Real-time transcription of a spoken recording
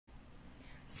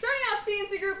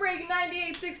Group Break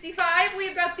 9865.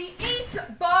 We've got the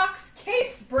 8-box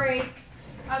case break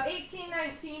of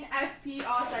 1819 SP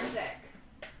Authentic.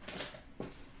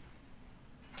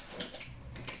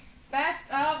 Best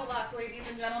of luck, ladies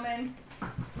and gentlemen.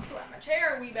 Pull out my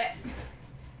chair a wee bit.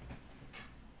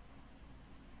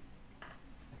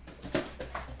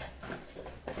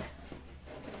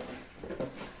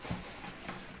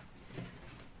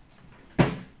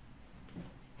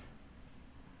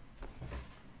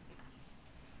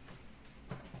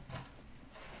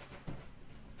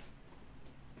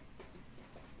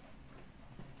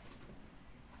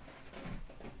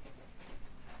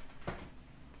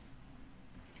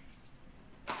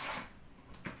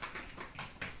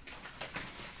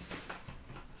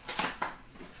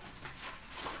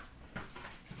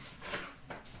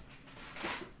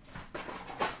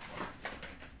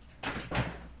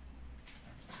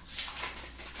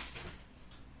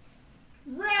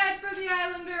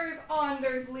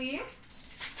 Anders Lee.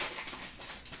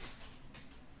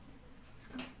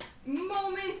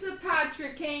 Moments of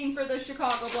Patrick Kane for the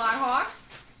Chicago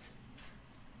Blackhawks.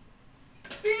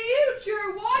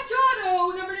 Future Watch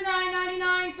Auto, number to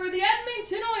 999 for the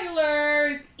Edmonton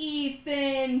Oilers,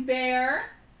 Ethan Bear.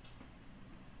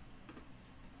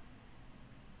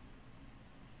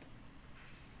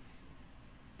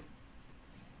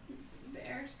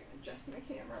 Just going to adjust my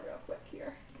camera real quick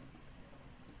here.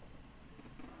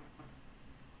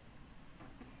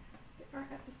 Aren't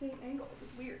at the same angles.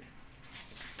 It's weird.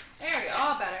 There we go.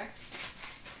 All better.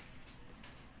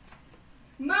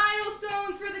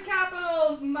 Milestones for the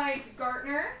Capitals, Mike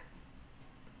Gartner.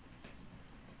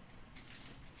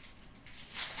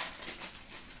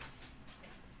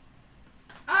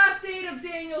 Update of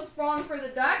Daniel Sprong for the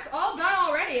Ducks. All done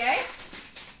already, eh?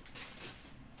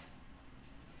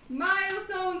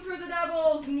 Milestones for the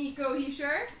Devils, Nico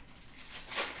Hischier.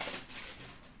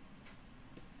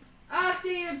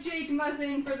 Update of Jake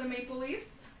Muzzin for the Maple Leafs.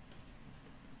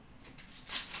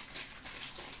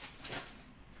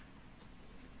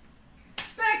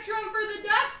 Spectrum for the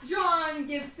Ducks, John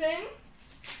Gibson.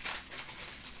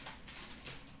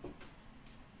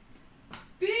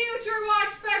 Future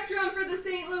Watch Spectrum for the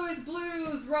St. Louis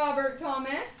Blues, Robert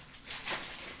Thomas.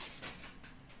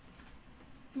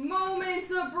 Moments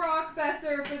of Brock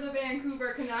Besser for the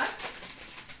Vancouver Canucks.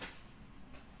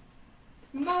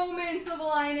 Moments of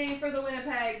Line for the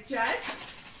Winnipeg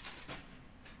Jets.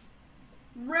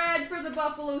 Red for the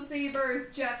Buffalo Sabres,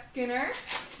 Jeff Skinner.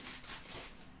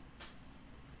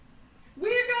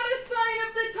 We've got a sign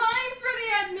of the times for the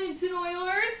Edmonton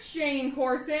Oilers, Shane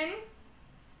Corson.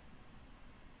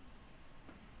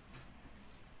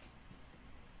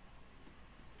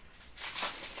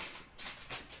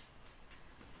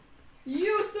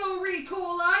 Yuso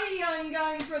Ricola, Young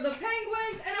Guns for the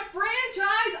Penguins, and a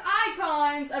franchise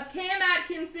icons of Cam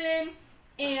Atkinson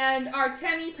and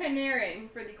Artemi Panarin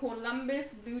for the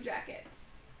Columbus Blue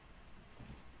Jackets.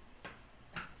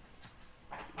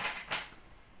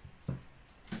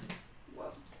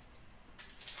 Whoa.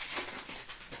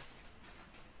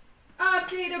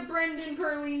 Update of Brendan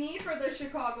Perlini for the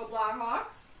Chicago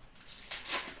Blackhawks.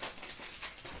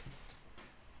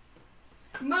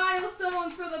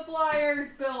 Milestones for the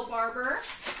Flyers, Bill Barber.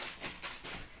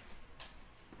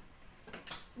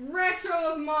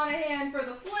 Retro of Monahan for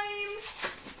the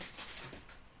Flames.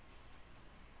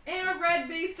 And a red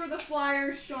base for the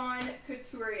Flyers, Sean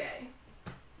Couturier.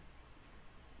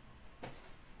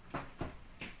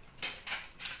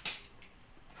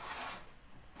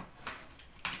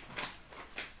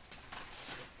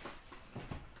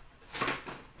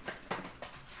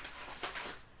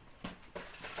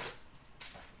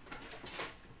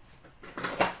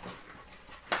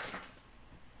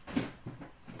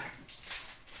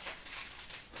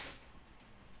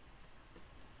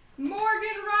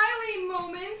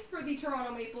 For the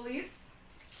Toronto Maple Leafs.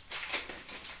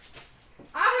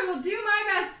 I will do my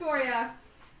best for you.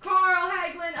 Carl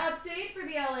Hagelin update for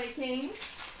the LA Kings.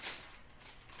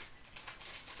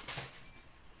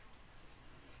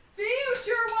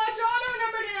 Future Watch Auto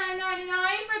number to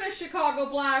 999 for the Chicago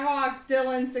Blackhawks,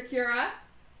 Dylan Secura.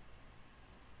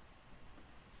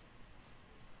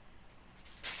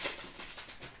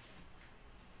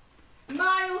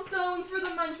 Milestones for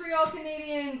the Montreal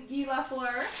Canadiens, Guy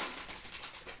Lafleur.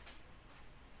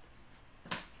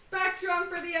 Spectrum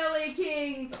for the LA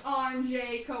Kings,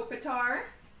 Anze Kopitar.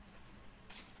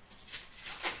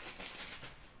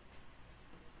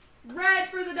 Red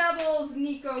for the Devils,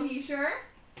 Nico Hischier.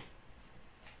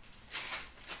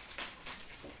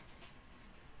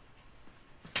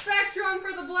 Spectrum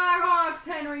for the Blackhawks,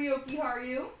 Henry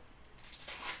Jokiharju.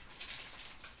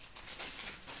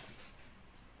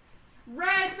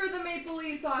 Red for the Maple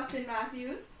Leafs, Chase Austin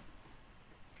Matthews.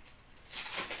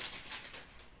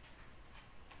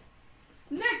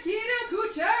 Nikita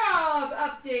Kucherov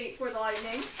update for the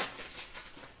Lightning.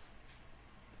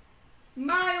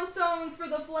 Milestones for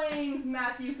the Flames,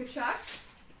 Matthew Tkachuk.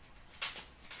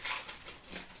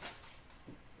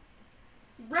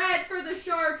 Red for the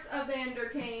Sharks, Evander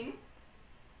Kane.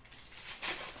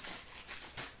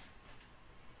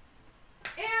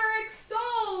 Eric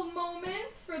Stahl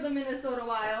moments for the Minnesota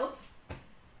Wild.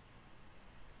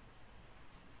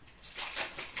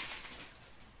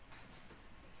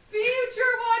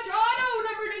 Future Watch Auto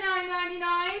number to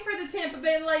 999 for the Tampa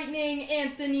Bay Lightning,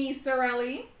 Anthony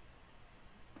Cirelli.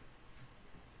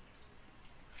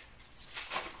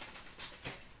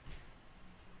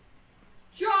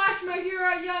 Josh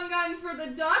Mahura Young Guns for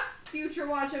the Ducks. Future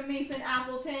Watch of Mason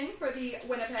Appleton for the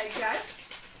Winnipeg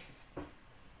Jets.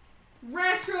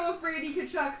 Retro of Brady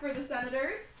Tkachuk for the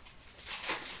Senators.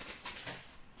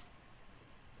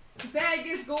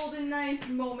 Vegas Golden Knights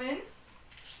moments.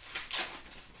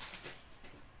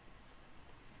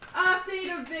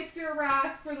 Update of Victor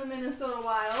Rask for the Minnesota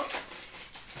Wild.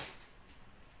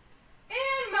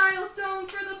 And milestones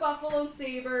for the Buffalo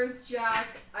Sabres, Jack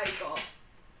Eichel.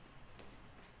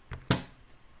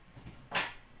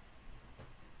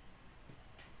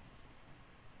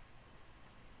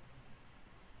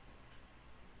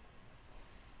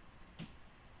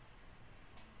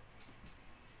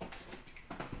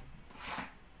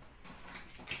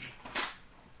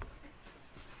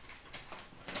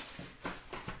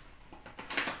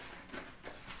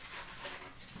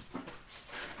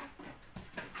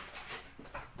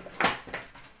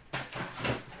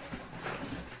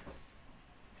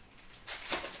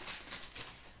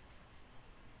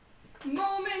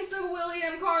 Moments of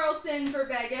William Karlsson for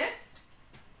Vegas.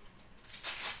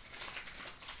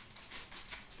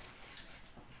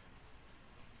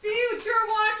 Future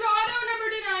Watch Auto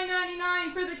number to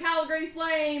 999 for the Calgary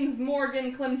Flames,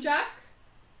 Morgan Klimchuk.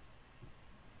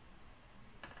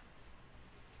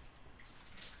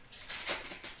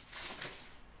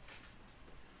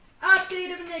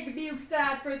 Update of Nick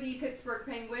Bukestad for the Pittsburgh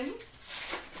Penguins.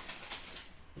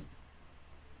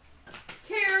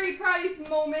 Carey Price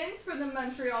moments for the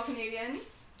Montreal Canadiens.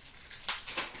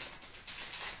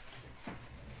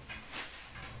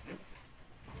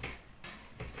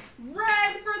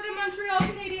 Red for the Montreal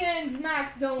Canadiens,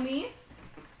 Max Domi.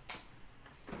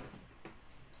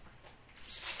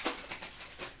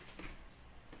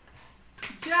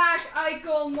 Jack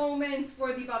Eichel moments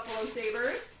for the Buffalo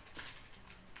Sabres.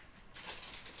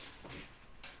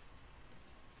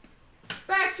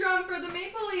 Spectrum for the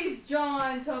Maple Leafs,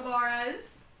 John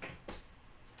Tavares.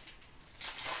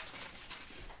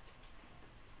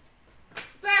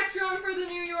 Spectrum for the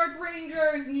New York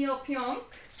Rangers, Neil Pionk.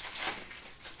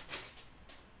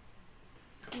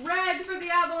 Red for the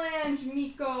Avalanche,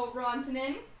 Mikko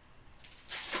Rantanen.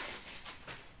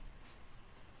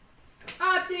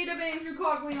 Update of Andrew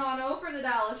Cogliano for the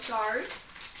Dallas Stars.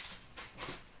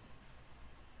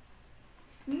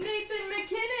 Nathan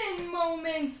McKinnon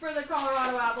moments for the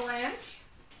Colorado Avalanche.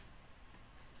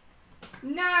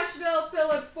 Nashville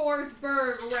Philip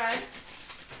Forsberg red.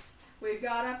 We've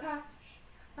got a patchy.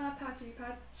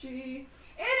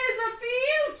 It is a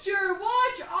Future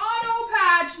Watch Auto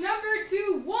Patch number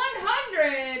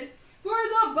 2/100 for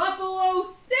the Buffalo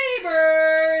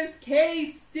Sabres,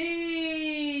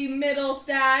 Casey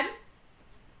Middlestad.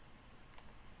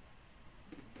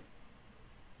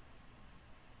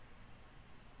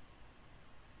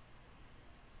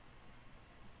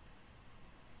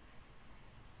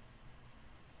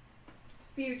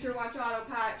 Future Watch Auto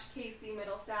Patch, Casey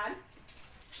Middlestad.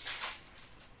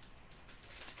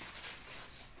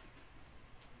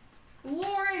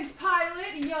 Lawrence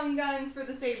Pilot, Young Guns for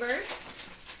the Sabres.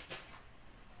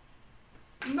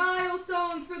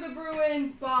 Milestones for the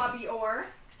Bruins, Bobby Orr.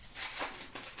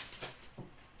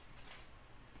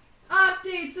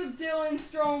 Updates of Dylan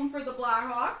Strome for the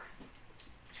Blackhawks.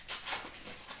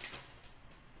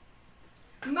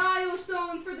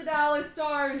 Milestones for the Dallas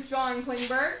Stars, John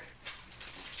Klingberg.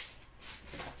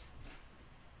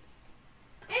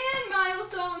 And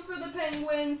milestones for the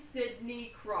Penguins,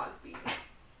 Sidney Crosby.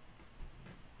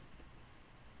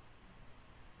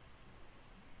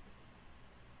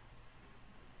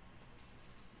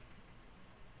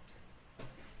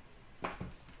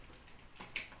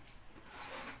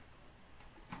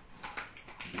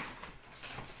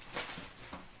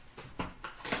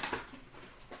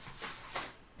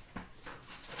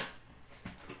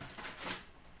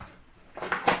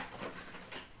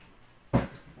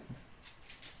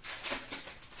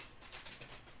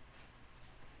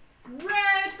 Red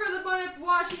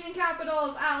Washington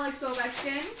Capitals, Alex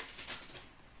Ovechkin.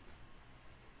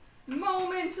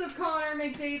 Moments of Connor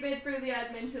McDavid for the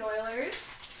Edmonton Oilers.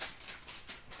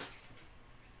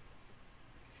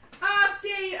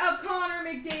 Update of Connor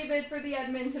McDavid for the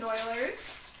Edmonton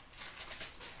Oilers.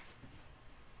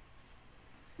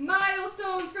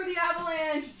 Milestones for the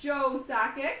Avalanche, Joe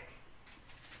Sakic.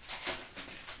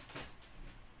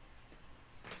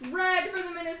 Red for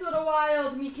the Minnesota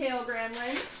Wild, Mikael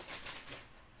Granlund.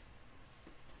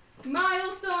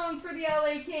 Milestones for the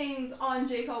LA Kings,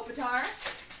 Anze Kopitar.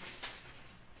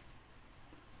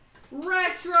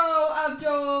 Retro of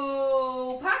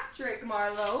Joe Patrick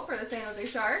Marleau for the San Jose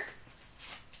Sharks.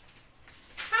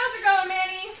 How's it going,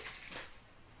 Manny?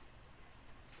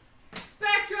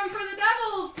 Spectrum for the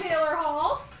Devils, Taylor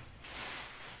Hall.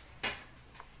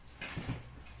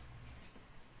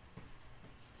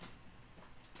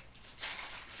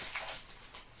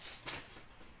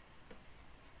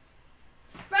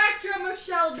 Spectrum of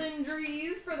Sheldon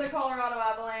Dries for the Colorado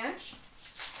Avalanche.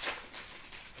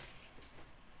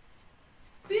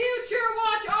 Future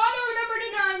Watch Auto number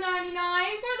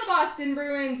 /999 for the Boston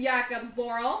Bruins, Jakub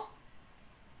Borrell.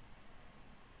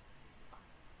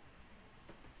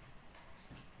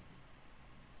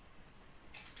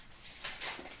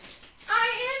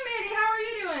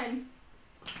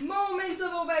 Moments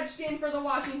of Ovechkin for the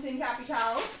Washington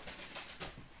Capitals.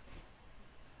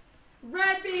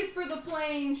 Red base for the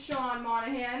Flames, Sean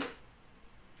Monahan.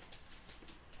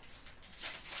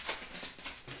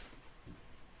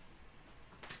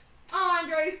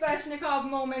 Andrei Svechnikov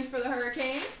moments for the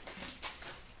Hurricanes.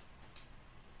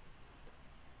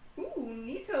 Ooh,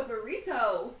 Nito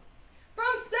Burrito.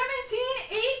 From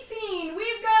 1718,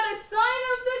 we've got a Sign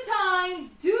of the Times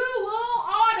dual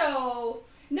auto.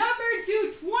 Number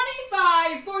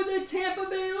 225 for the Tampa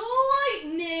Bay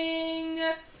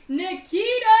Lightning,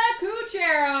 Nikita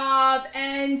Kucherov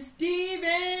and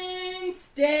Steven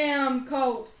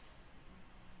Stamkos.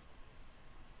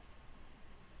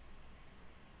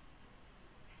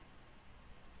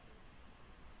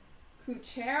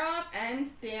 Kucherov and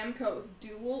Stamkos,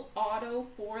 dual auto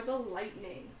for the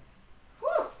Lightning.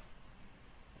 Whew.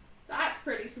 That's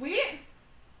pretty sweet.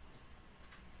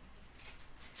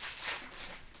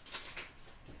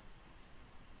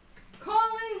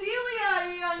 Colin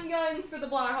Delia, Young Guns for the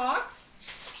Blackhawks.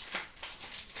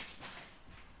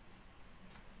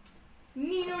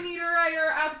 Nino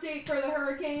Niederreiter update for the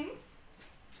Hurricanes.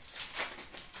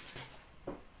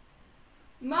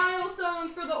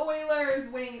 Milestones for the Oilers,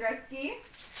 Wayne Gretzky.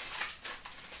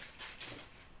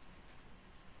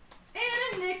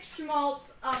 And a Nick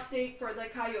Schmaltz update for the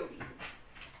Coyotes.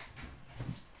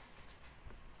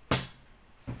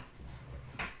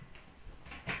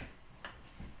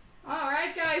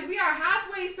 Alright guys, we are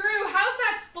halfway through. How's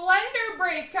that Splendor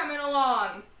break coming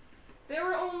along? There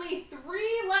were only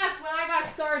 3 left when I got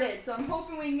started, so I'm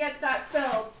hoping we can get that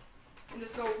filled and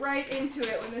just go right into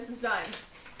it when this is done.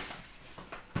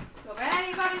 So if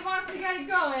anybody wants to get it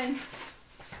going,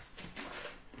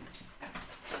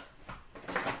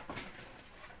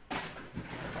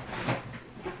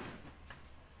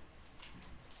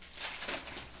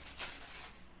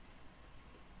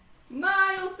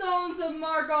 milestones of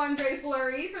Marc-Andre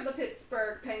Fleury for the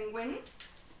Pittsburgh Penguins.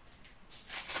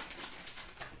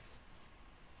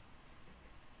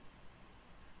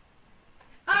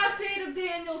 Update of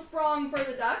Daniel Sprong for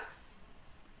the Ducks.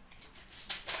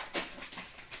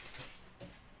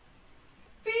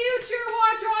 Future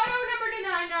Watch Auto number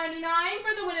 /999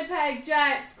 for the Winnipeg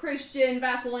Jets, Christian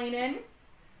Vasilinen.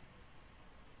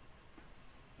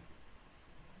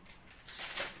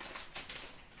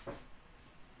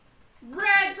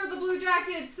 Red for the Blue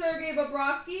Jackets, Sergei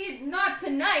Bobrovsky. Not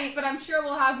tonight, but I'm sure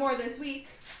we'll have more this week.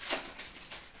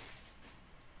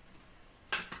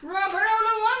 Roberto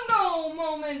Luongo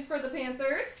moments for the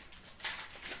Panthers.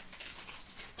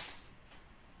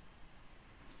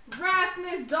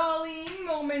 Rasmus Dahlin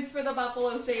moments for the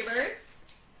Buffalo Sabres.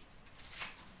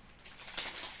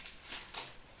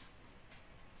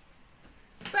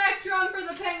 Spectrum for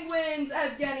the Penguins,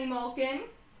 Evgeny Malkin.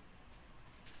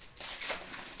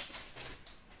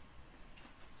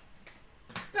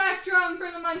 Spectrum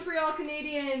for the Montreal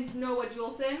Canadiens, Noah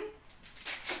Juulsen.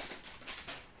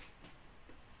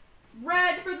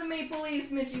 Red for the Maple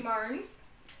Leafs, Mitchie Marnes.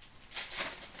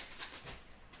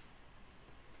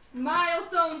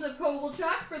 Milestones of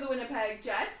Kovalchuk for the Winnipeg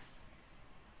Jets.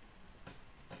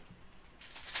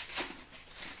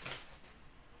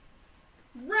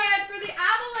 Red for the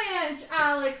Avalanche,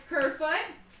 Alex Kerfoot.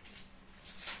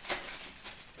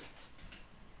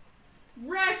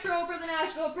 Retro for the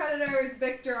Nashville Predators,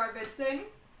 Victor Arvidsson.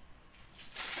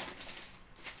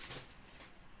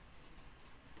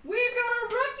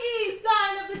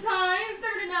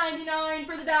 #99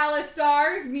 for the Dallas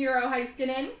Stars, Miro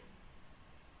Heiskanen.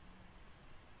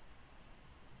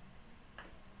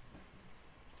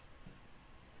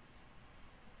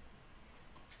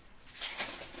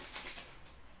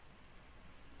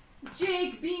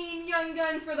 Jake Bean, Young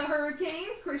Guns for the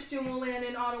Hurricanes, Christian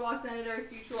Wolanin, Ottawa Senators,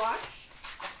 Future Watch.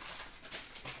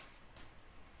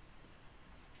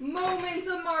 Moments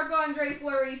of Marc-Andre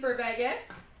Fleury for Vegas.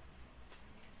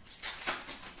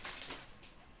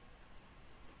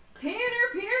 Tanner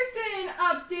Pearson,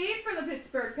 update for the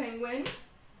Pittsburgh Penguins.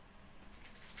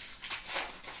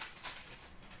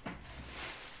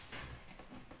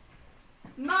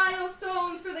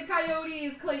 Milestones for the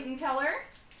Coyotes, Clayton Keller.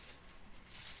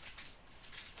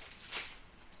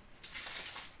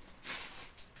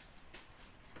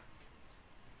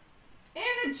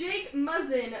 And a Jake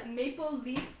Muzzin, Maple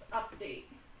Leafs update.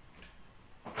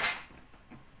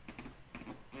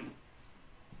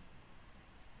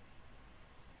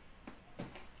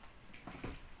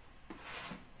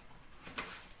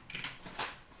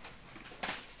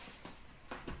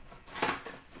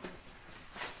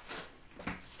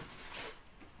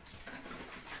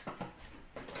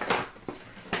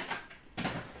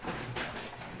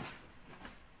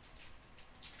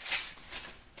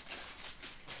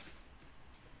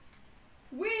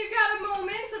 We've got a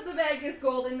moment of the Vegas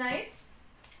Golden Knights.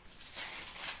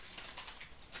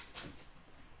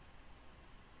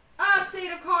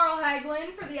 Update of Carl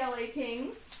Hagelin for the LA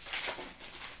Kings.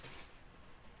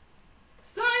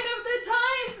 Sign of the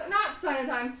Times, not Sign of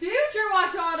the Times, Future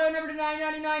Watch Auto number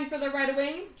 /999 for the Red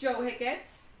Wings, Joe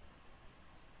Hicketts.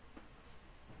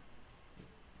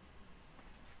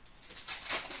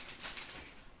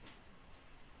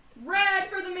 Red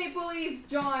for the Maple Leafs,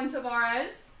 John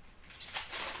Tavares.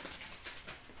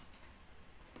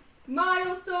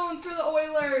 Milestones for the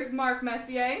Oilers, Mark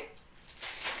Messier.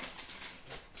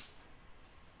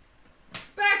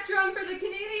 Spectrum for the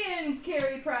Canadiens,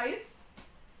 Carey Price.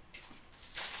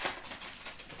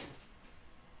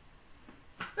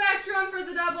 Spectrum for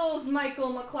the Devils,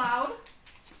 Michael McLeod.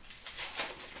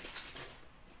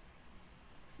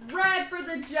 Red for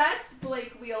the Jets,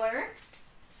 Blake Wheeler.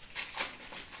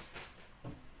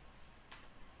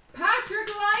 Patrick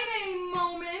Laine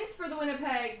moments for the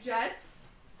Winnipeg Jets.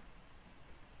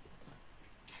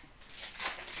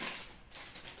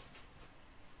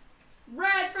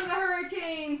 Red for the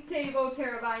Hurricanes, Teuvo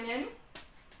Teravainen.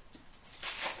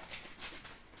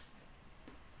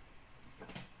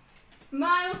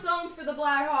 Milestones for the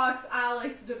Blackhawks,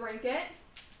 Alex DeBrincat.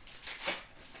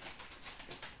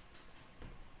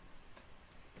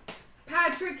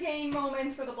 Patrick Kane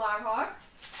moments for the Blackhawks.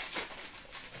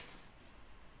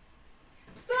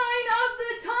 Sign of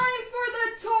the Times for the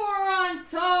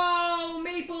Toronto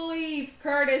Maple Leafs,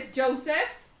 Curtis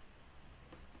Joseph.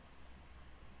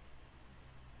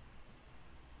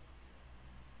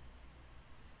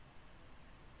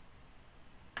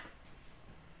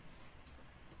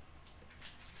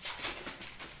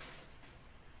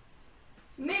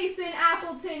 Mason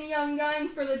Appleton, Young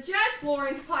Guns for the Jets.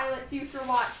 Lawrence Pilot, Future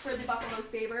Watch for the Buffalo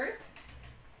Sabres.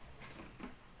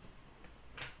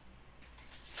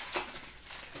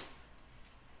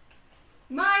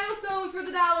 Milestones for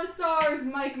the Dallas Stars,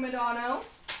 Mike Modano.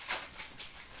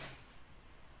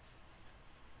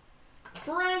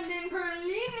 Brendan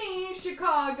Perlini,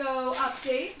 Chicago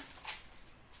update.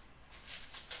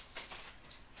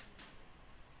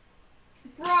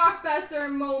 Brock Besser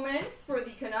moments for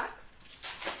the Canucks.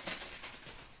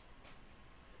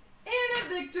 And a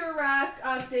Victor Rask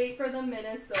update for the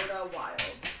Minnesota Wild.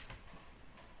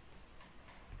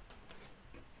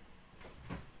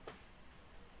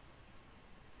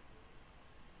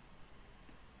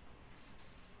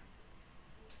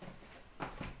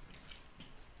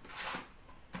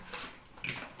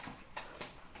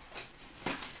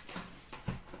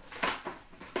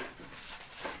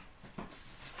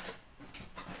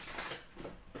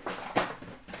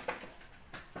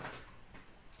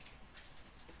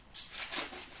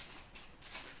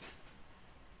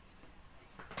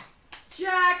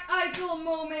 Jack Eichel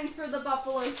moments for the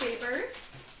Buffalo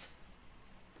Sabres.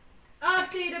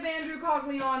 Update of Andrew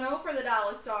Cogliano for the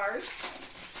Dallas Stars.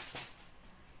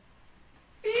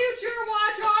 Future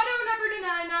Watch Auto number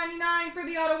 /999 for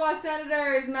the Ottawa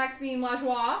Senators, Maxime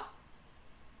Lajoie.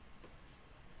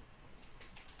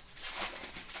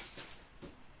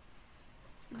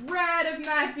 Red of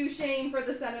Matt Duchene for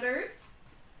the Senators.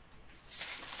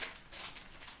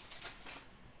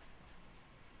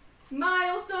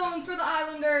 Milestones for the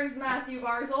Islanders, Matthew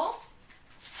Barzal.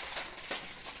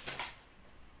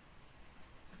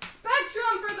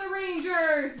 Spectrum for the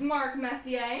Rangers, Mark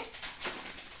Messier.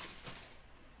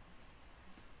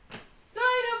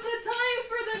 Sign of the Times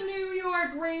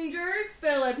Rangers,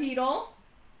 Philip Hedl.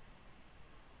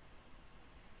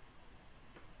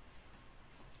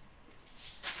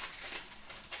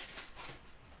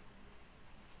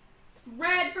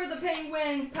 Red for the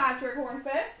Penguins, Patrick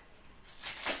Hornqvist.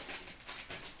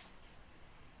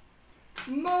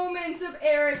 Moments of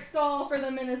Eric Stahl for the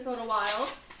Minnesota Wild.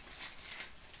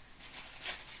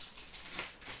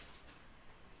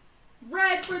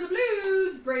 Red for the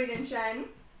Blues, Braden Shen.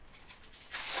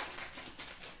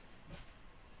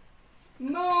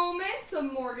 Moments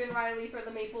of Morgan Riley for the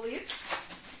Maple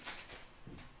Leafs.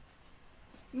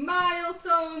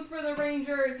 Milestones for the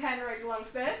Rangers, Henrik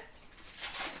Lundqvist.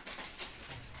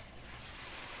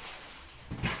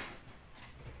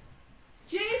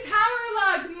 Jace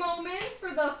Howard moments for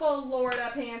the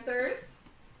Florida Panthers.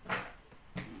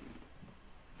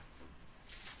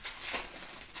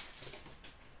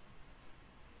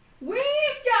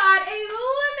 We've got a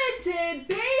limited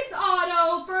base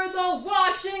auto for the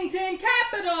Washington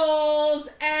Capitals,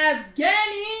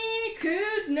 Evgeny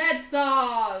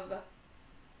Kuznetsov.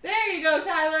 There you go,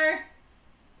 Tyler.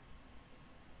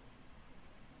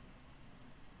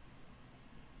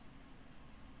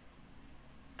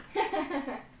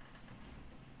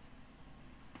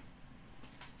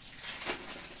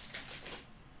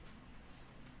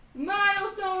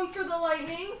 Milestones for the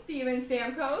Lightning, Steven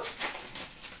Stamkos.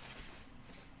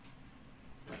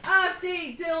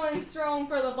 Update Dylan Strome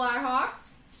for the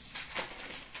Blackhawks.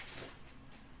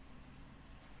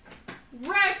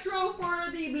 Retro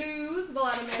for the Blues,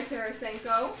 Vladimir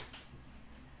Tarasenko.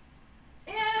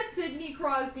 And a Sidney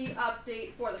Crosby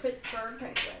update for the Pittsburgh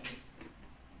Penguins.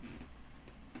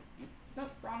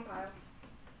 Nope, wrong pile.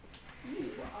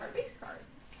 You are base cards.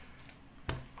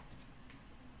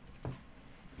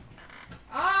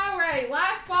 Alright,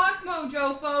 last box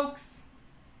mojo, folks.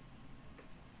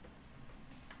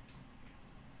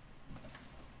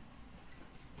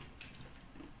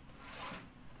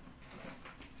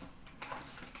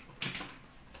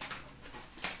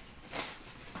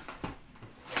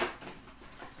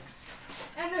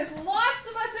 And there's lots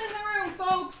of us in the room,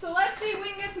 folks, so let's see if we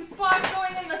can get some spots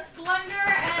going in the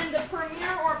Splendor and the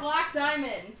Premier or Black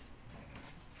Diamond.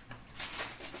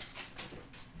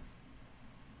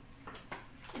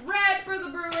 Red for the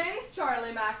Bruins,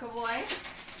 Charlie McAvoy.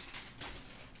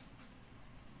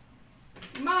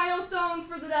 Milestones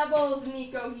for the Devils,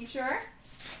 Nico Hischier.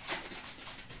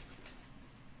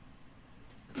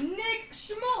 Nick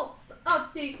Schmaltz,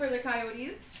 update for the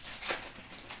Coyotes.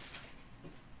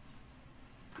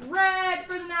 Red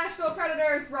for the Nashville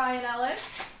Predators, Ryan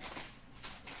Ellis.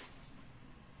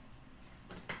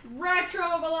 Retro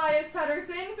of Elias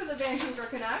Pettersson for the Vancouver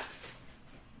Canucks.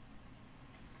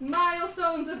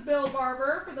 Milestones of Bill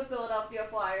Barber for the Philadelphia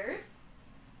Flyers.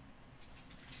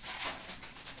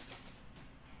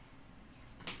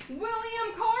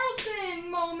 William Karlsson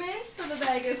moments for the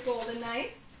Vegas Golden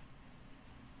Knights.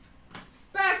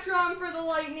 Spectrum for the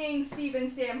Lightning, Steven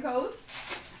Stamkos.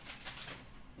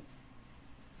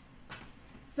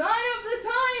 Sign of the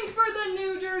Times for the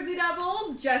New Jersey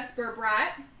Devils, Jesper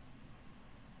Bratt.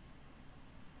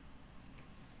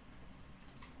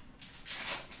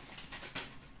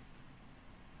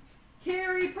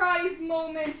 Carey Price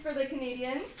moments for the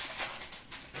Canadiens.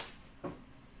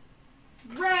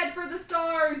 Red for the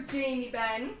Stars, Jamie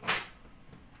Benn.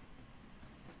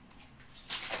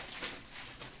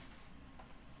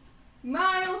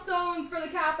 Milestones for the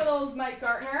Capitals, Mike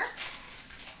Gartner.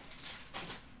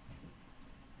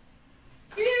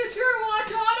 Future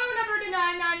Watch Auto number to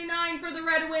 999 for the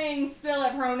Red Wings,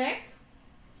 Philip Hronik.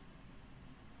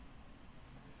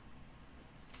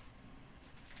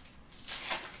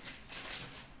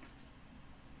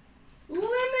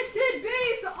 Limited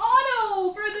base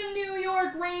auto for the New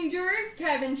York Rangers,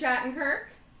 Kevin Shattenkirk.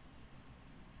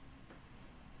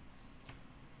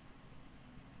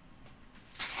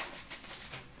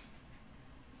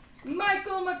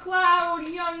 Michael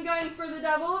McLeod, Young Guns for the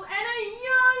Devils, and a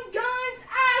Young Guns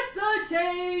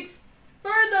acetate for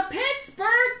the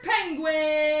Pittsburgh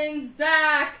Penguins,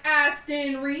 Zach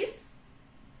Aston Reese.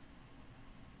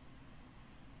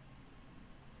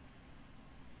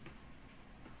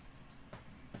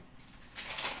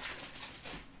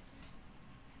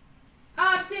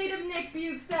 Update of Nick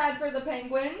Bjugstad for the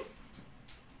Penguins.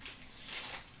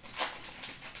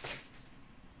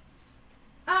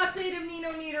 Update of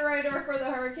Nino Niederreiter for the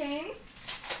Hurricanes.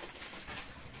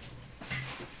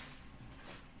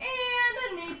 And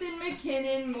a Nathan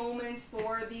McKinnon moments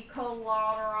for the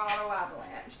Colorado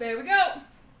Avalanche. There we go.